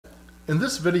In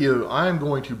this video, I am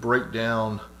going to break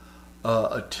down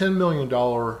a $10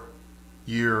 million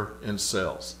year in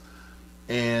sales.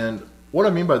 And what I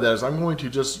mean by that is I'm going to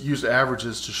just use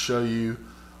averages to show you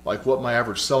like what my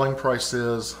average selling price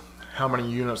is, how many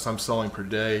units I'm selling per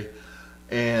day,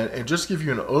 and just give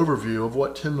you an overview of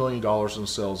what $10 million in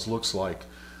sales looks like.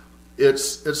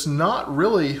 It's not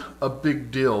really a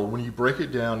big deal when you break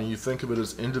it down and you think of it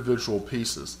as individual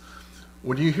pieces.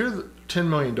 When you hear $10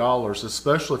 million,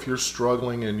 especially if you're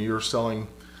struggling and you're selling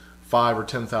 $5,000 or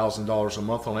 $10,000 a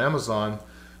month on Amazon,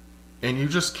 and you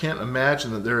just can't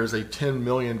imagine that there is a $10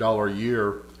 million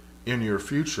year in your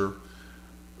future,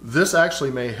 this actually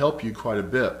may help you quite a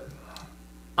bit.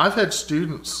 I've had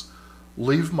students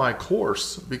leave my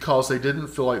course because they didn't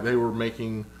feel like they were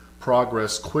making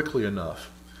progress quickly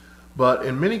enough. But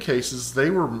in many cases,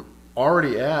 they were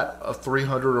already at a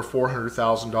 $300,000 or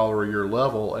 $400,000 a year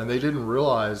level, and they didn't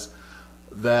realize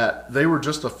that they were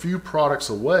just a few products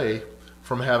away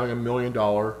from having $1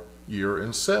 million year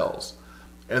in sales.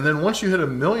 And then once you hit $1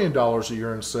 million a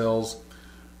year in sales,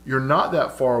 you're not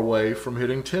that far away from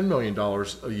hitting $10 million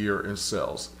a year in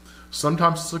sales.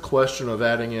 Sometimes it's a question of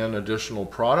adding in additional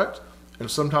product,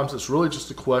 and sometimes it's really just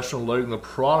a question of letting the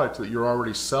product that you're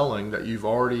already selling, that you've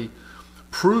already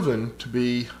proven to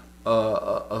be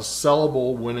a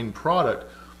sellable winning product,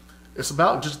 it's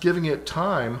about just giving it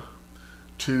time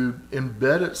to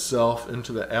embed itself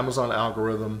into the Amazon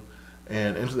algorithm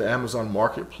and into the Amazon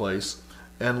marketplace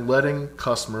and letting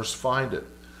customers find it.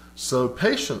 So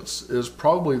patience is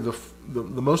probably the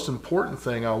most important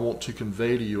thing I want to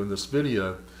convey to you in this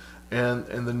video, and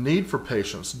the need for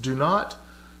patience. Do not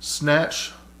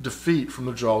snatch defeat from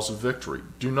the jaws of victory.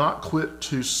 Do not quit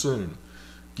too soon.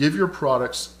 Give your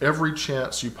products every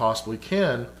chance you possibly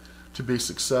can to be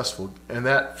successful. And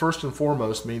that first and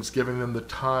foremost means giving them the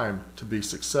time to be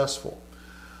successful.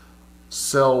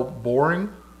 Sell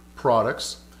boring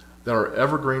products that are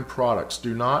evergreen products.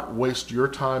 Do not waste your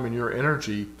time and your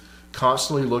energy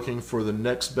constantly looking for the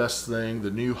next best thing,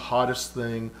 the new hottest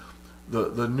thing,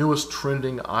 the newest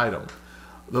trending item.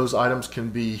 Those items can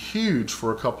be huge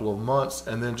for a couple of months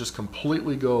and then just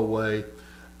completely go away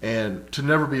and to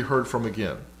never be heard from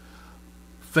again.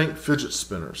 Think fidget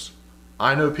spinners.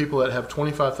 I know people that have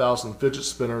 25,000 fidget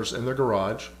spinners in their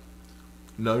garage.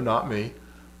 No, not me.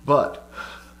 But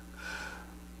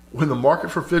when the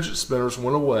market for fidget spinners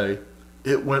went away,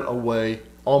 it went away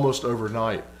almost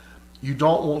overnight. You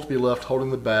don't want to be left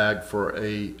holding the bag for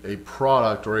a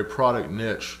product or a product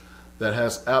niche that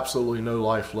has absolutely no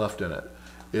life left in it.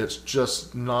 It's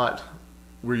just not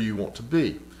where you want to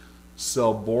be.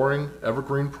 Sell boring,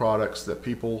 evergreen products that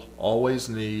people always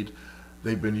need.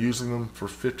 They've been using them for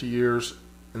 50 years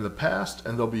in the past,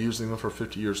 and they'll be using them for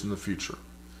 50 years in the future.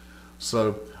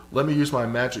 So let me use my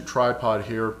magic tripod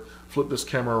here, flip this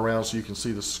camera around so you can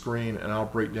see the screen, and I'll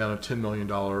break down a $10 million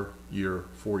year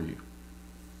for you.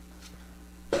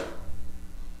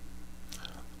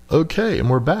 Okay, and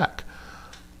we're back.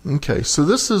 Okay, so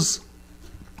this is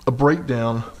a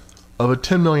breakdown of a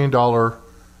 $10 million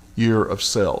year of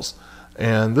sales.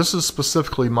 And this is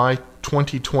specifically my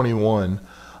 2021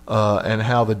 and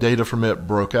how the data from it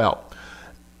broke out.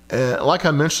 And like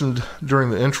I mentioned during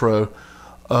the intro,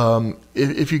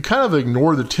 if you kind of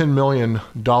ignore the $10 million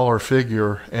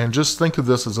figure and just think of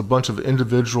this as a bunch of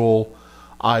individual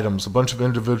items, a bunch of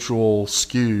individual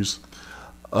SKUs,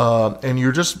 and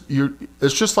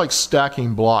it's just like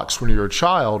stacking blocks when you're a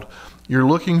child. You're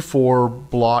looking for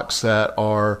blocks that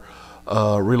are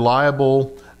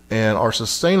reliable and are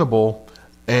sustainable,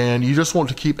 and you just want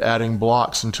to keep adding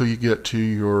blocks until you get to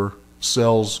your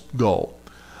sales goal.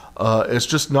 It's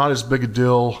just not as big a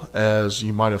deal as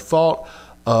you might have thought,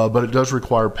 but it does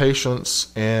require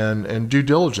patience and due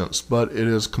diligence, but it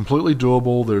is completely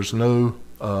doable. There's no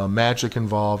magic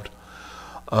involved.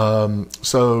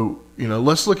 So,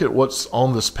 let's look at what's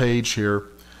on this page here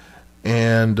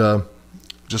and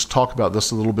just talk about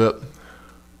this a little bit.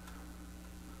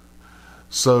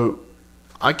 So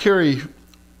I carry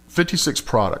 56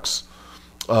 products,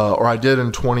 or I did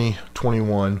in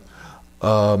 2021.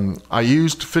 I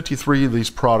used 53 of these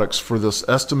products for this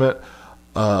estimate.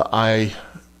 I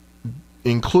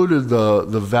included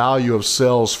the value of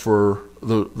sales for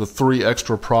the 3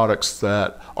 extra products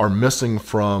that are missing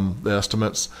from the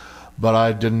estimates, but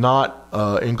I did not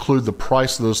include the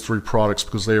price of those 3 products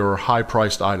because they were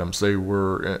high-priced items. They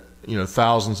were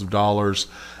thousands of dollars,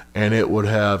 and it would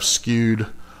have skewed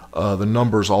the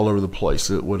numbers all over the place.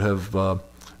 It would have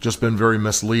just been very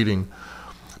misleading.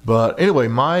 But anyway,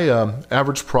 my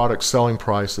average product selling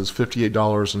price is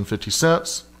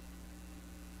 $58.50.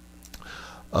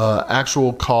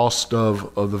 Actual cost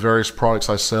of the various products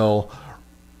I sell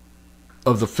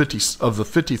of the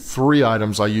 53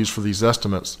 items I use for these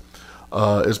estimates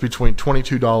is between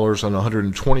 $22 and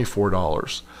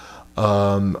 $124.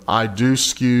 I do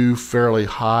skew fairly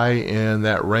high in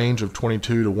that range of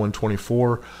 22 to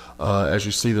 124. As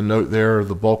you see the note there,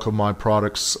 the bulk of my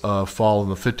products fall in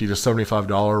the $50 to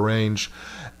 $75 range,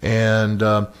 and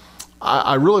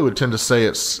I really would tend to say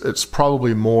it's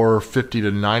probably more $50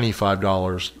 to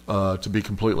 $95, to be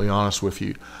completely honest with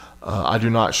you. I do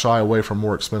not shy away from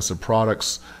more expensive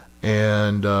products,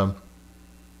 and I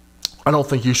don't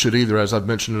think you should either. As I've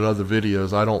mentioned in other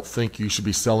videos, I don't think you should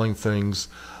be selling things,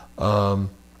 you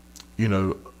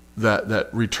know, that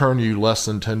return you less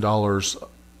than $10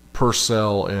 per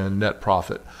sale in net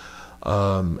profit.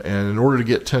 And in order to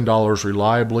get $10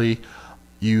 reliably,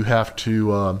 you have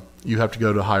to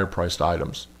go to higher priced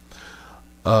items.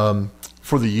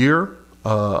 For the year,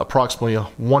 approximately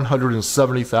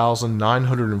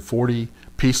 170,940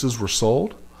 pieces were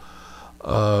sold.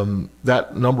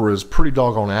 That number is pretty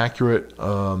doggone accurate,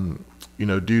 you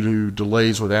know, due to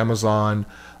delays with Amazon,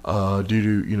 due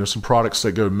to, you know, some products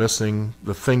that go missing,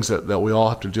 the things that we all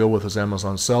have to deal with as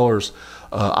Amazon sellers.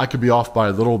 I could be off by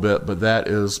a little bit, but that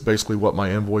is basically what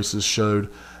my invoices showed,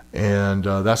 and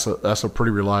that's a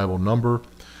pretty reliable number.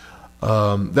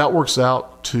 That works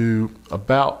out to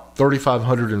about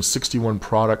 3,561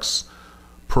 products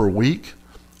per week,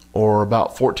 or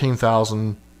about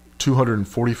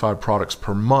 14,245 products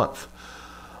per month.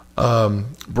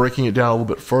 Breaking it down a little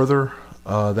bit further,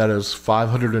 that is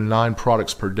 509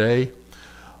 products per day,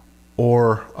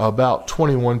 or about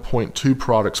 21.2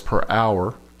 products per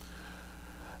hour.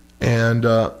 And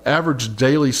average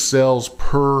daily sales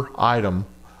per item,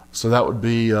 so that would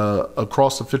be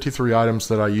across the 53 items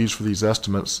that I use for these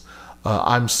estimates,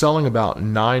 I'm selling about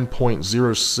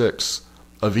 9.06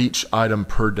 of each item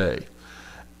per day.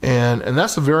 And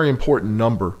that's a very important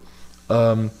number.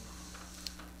 You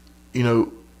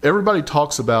know, everybody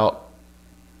talks about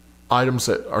items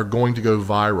that are going to go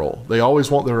viral. They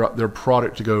always want their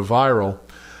product to go viral.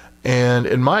 And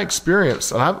in my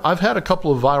experience, and I've had a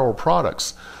couple of viral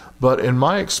products, but in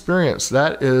my experience,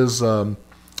 that is,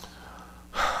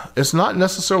 it's not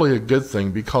necessarily a good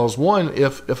thing, because one,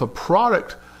 if a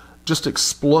product just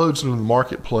explodes into the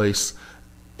marketplace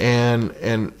and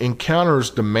encounters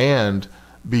demand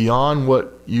beyond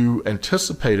what you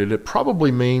anticipated, it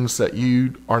probably means that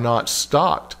you are not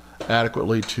stocked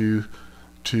adequately to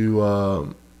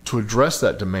address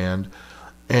that demand.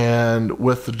 And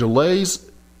with the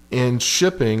delays in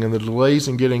shipping and the delays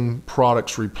in getting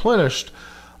products replenished,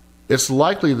 it's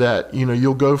likely that, you know,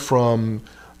 you'll go from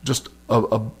just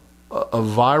a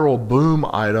viral boom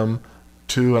item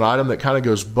to an item that kind of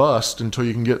goes bust until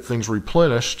you can get things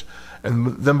replenished.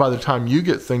 And then by the time you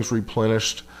get things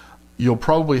replenished, you'll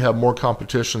probably have more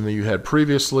competition than you had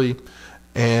previously,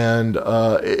 and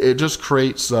it just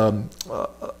creates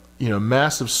you know,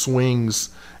 massive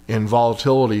swings in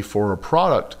volatility for a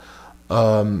product.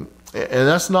 And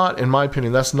that's not, in my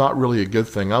opinion, that's not really a good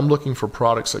thing. I'm looking for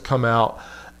products that come out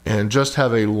and just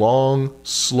have a long,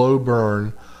 slow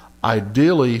burn,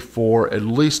 ideally for at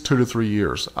least 2 to 3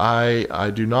 years.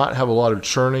 I do not have a lot of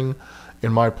churning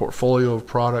in my portfolio of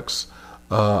products.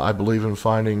 I believe in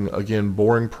finding, again,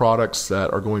 boring products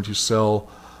that are going to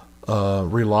sell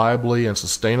reliably and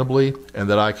sustainably, and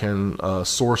that I can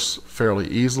source fairly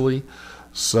easily.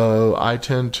 So I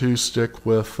tend to stick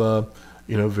with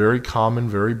you know, very common,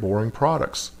 very boring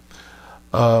products.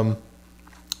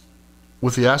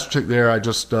 With the asterisk there,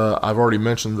 I've already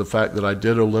mentioned the fact that I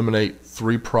did eliminate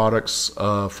 3 products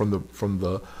from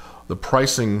the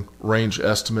pricing range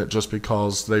estimate, just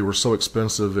because they were so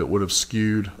expensive it would have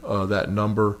skewed that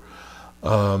number.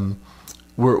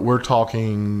 We're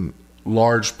talking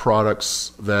large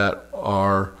products that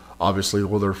are obviously,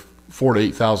 well, they're $4,000 to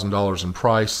 $8,000 in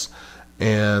price,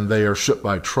 and they are shipped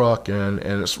by truck, and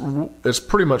it's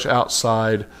pretty much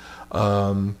outside.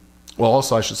 Well,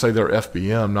 also I should say they're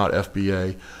FBM, not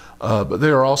FBA, but they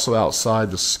are also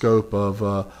outside the scope of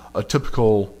a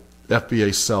typical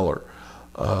FBA seller.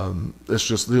 It's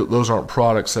just those aren't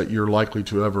products that you're likely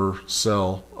to ever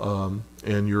sell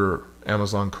in your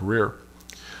Amazon career.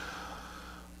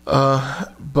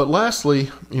 But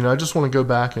lastly, you know, I just want to go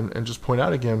back and just point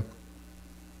out again,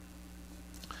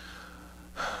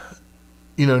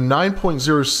 you know,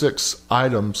 9.06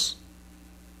 items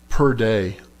per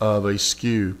day of a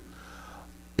SKU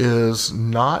is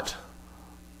not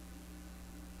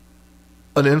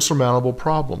an insurmountable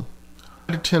problem.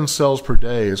 9 to 10 sales per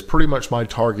day is pretty much my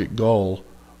target goal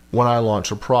when I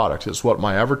launch a product. It's what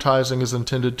my advertising is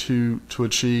intended to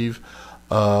achieve.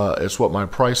 It's what my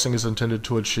pricing is intended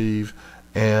to achieve,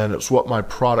 and it's what my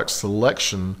product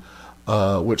selection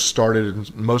which started in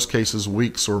most cases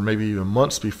weeks or maybe even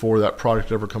months before that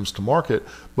product ever comes to market,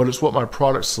 but it's what my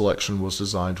product selection was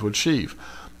designed to achieve.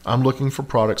 I'm looking for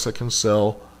products that can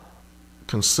sell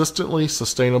consistently,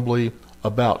 sustainably,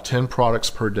 about 10 products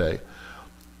per day.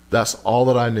 That's all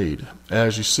that I need.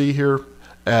 As you see here,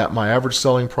 at my average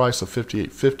selling price of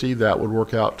 $58.50, that would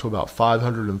work out to about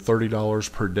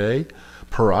 $530 per day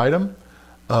per item,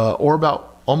 or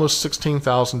about almost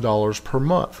 $16,000 per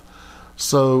month.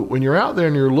 So when you're out there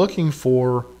and you're looking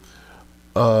for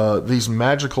these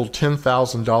magical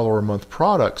 $10,000 a month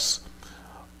products,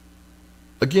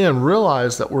 again,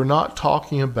 realize that we're not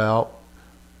talking about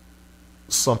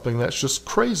something that's just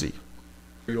crazy.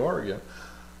 Here you are again.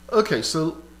 Okay,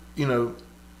 so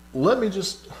let me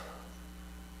just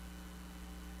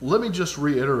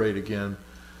reiterate again.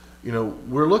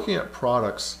 We're looking at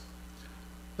products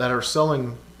that are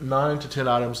selling 9 to 10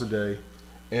 items a day,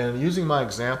 and using my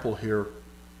example here,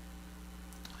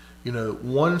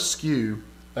 one SKU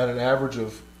at an average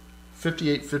of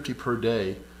 $58.50 per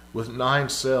day with 9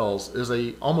 sales is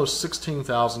a almost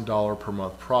 $16,000 per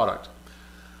month product.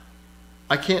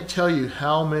 I can't tell you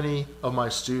how many of my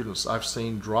students I've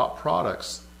seen drop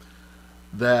products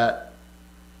that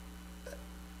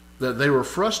they were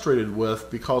frustrated with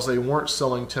because they weren't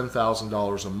selling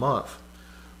 $10,000 a month,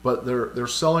 but they're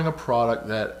selling a product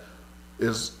that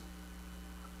is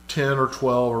 $10 or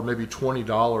 $12 or maybe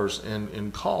 $20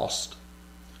 in cost,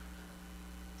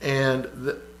 and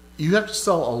you have to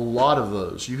sell a lot of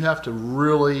those. You have to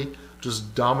really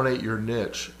just dominate your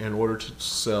niche in order to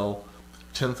sell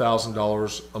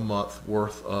 $10,000 a month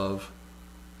worth of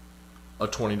a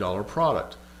 $20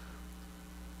 product.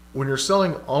 When you're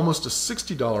selling almost a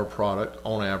 $60 product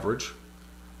on average,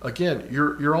 again,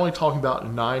 you're only talking about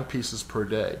 9 pieces per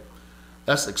day.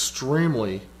 That's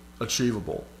extremely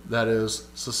achievable. That is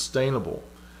sustainable.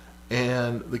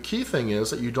 And the key thing is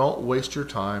that you don't waste your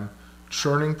time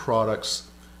churning products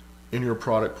in your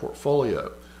product portfolio.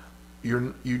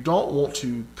 You don't want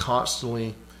to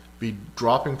constantly be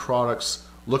dropping products,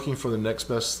 looking for the next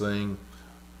best thing,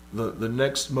 the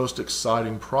next most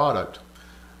exciting product.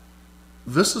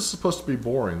 This is supposed to be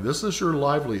boring. This is your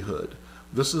livelihood.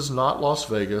 This is not Las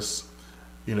Vegas.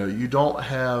 You don't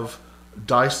have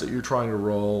dice that you're trying to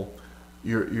roll.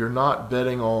 You're not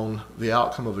betting on the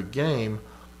outcome of a game.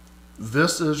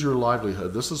 This is your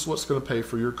livelihood. This is what's going to pay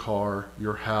for your car,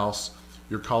 your house,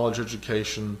 your college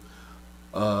education,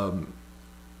 or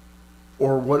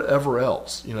whatever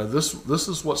else. This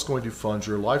is what's going to fund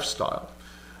your lifestyle.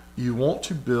 You want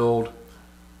to build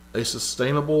a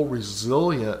sustainable,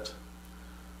 resilient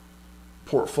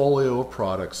portfolio of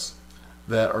products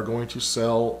that are going to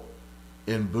sell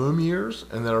in boom years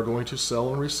and that are going to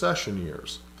sell in recession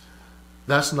years.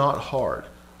 That's not hard.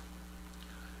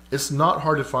 It's not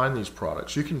hard to find these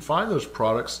products. You can find those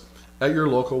products at your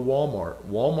local Walmart.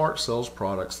 Walmart sells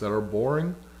products that are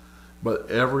boring,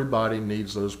 but everybody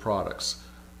needs those products.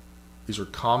 These are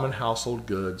common household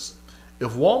goods.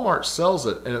 If Walmart sells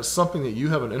it and it's something that you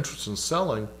have an interest in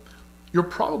selling, you're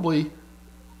probably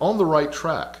on the right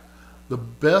track. The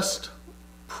best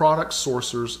product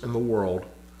sourcers in the world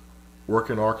work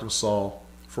in Arkansas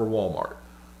for Walmart.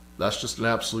 That's just an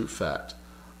absolute fact.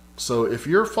 So if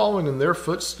you're following in their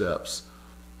footsteps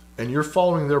and you're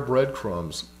following their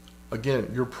breadcrumbs, again,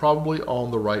 you're probably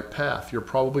on the right path. You're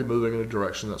probably moving in a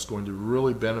direction that's going to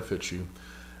really benefit you.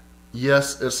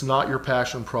 Yes, it's not your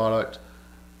passion product.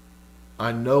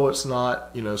 I know it's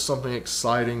not, something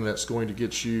exciting that's going to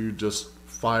get you just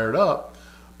fired up.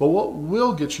 But what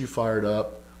will get you fired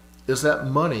up is that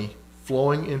money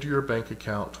flowing into your bank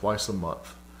account twice a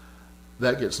month.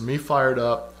 That gets me fired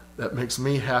up. That makes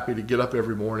me happy to get up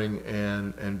every morning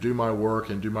and do my work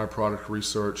and do my product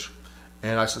research.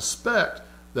 And I suspect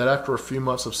that after a few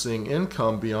months of seeing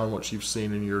income beyond what you've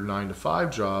seen in your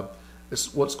 9-to-5 job,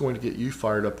 it's what's going to get you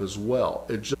fired up as well.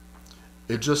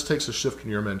 It just takes a shift in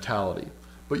your mentality,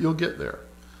 but you'll get there.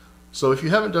 So if you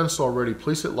haven't done so already,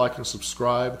 please hit like and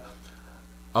subscribe.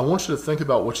 I want you to think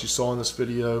about what you saw in this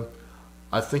video.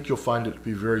 I think you'll find it to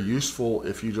be very useful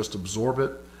if you just absorb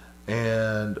it.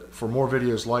 And for more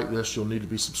videos like this, you'll need to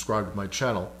be subscribed to my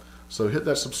channel. So hit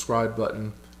that subscribe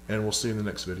button, and we'll see you in the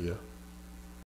next video.